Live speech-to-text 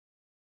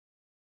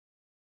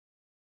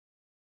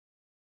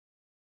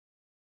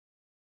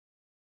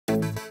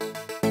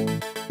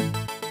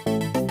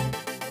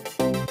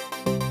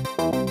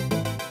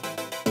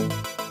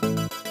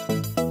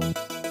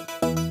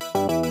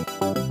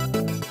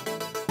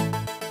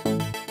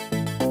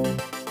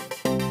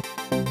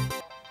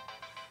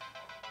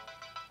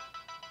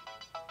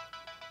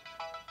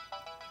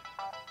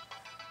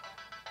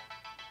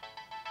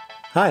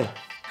Hi,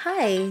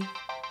 Hi.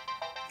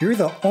 you're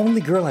the only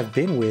girl I've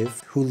been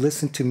with who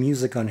listened to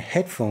music on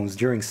headphones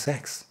during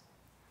sex.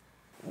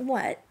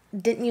 What?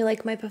 Didn't you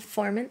like my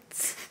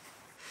performance?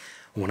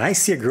 When I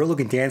see a girl who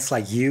can dance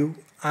like you,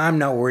 I'm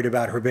not worried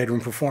about her bedroom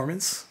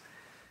performance.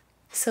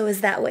 So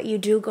is that what you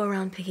do, go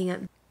around picking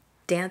up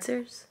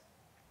dancers?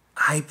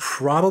 I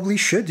probably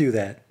should do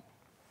that.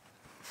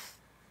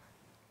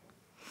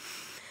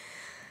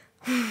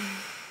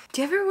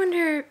 Do you ever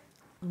wonder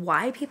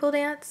why people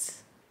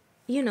dance?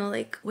 You know,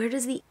 like, where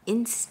does the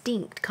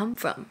instinct come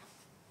from?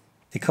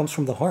 It comes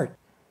from the heart.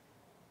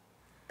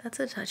 That's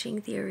a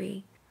touching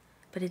theory,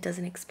 but it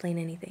doesn't explain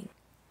anything.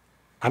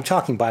 I'm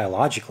talking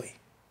biologically.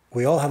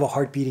 We all have a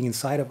heart beating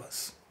inside of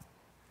us.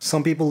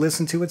 Some people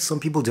listen to it, some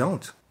people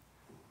don't.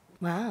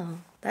 Wow,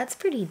 that's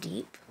pretty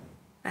deep.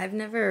 I've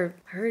never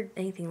heard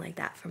anything like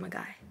that from a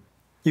guy.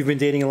 You've been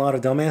dating a lot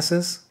of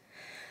dumbasses?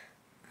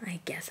 I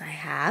guess I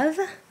have.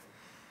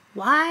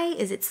 Why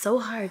is it so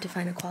hard to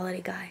find a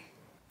quality guy?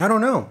 I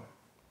don't know.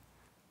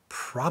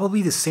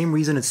 Probably the same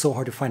reason it's so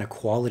hard to find a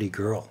quality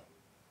girl.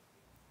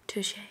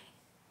 Touche.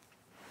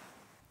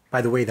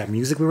 By the way, that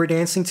music we were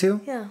dancing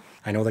to, Yeah.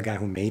 I know the guy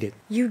who made it.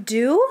 You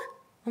do?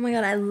 Oh my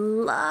god, I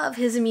love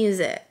his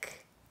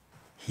music.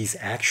 He's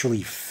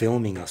actually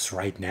filming us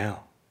right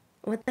now.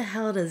 What the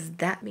hell does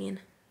that mean?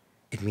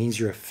 It means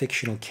you're a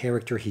fictional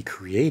character he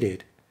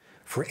created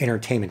for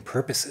entertainment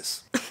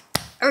purposes.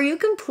 Are you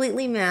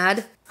completely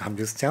mad? I'm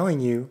just telling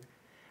you,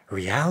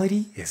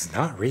 reality is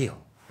not real.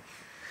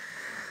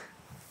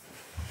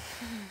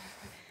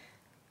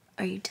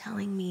 Are you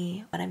telling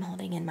me what I'm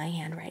holding in my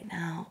hand right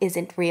now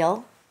isn't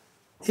real?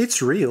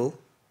 It's real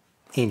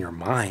in your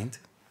mind.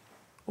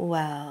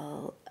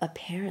 Well,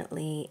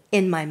 apparently,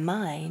 in my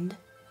mind,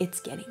 it's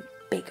getting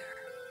bigger.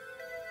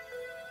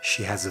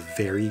 She has a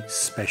very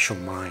special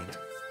mind.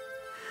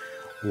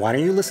 Why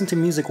don't you listen to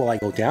music while I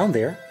go down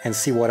there and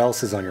see what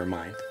else is on your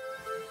mind?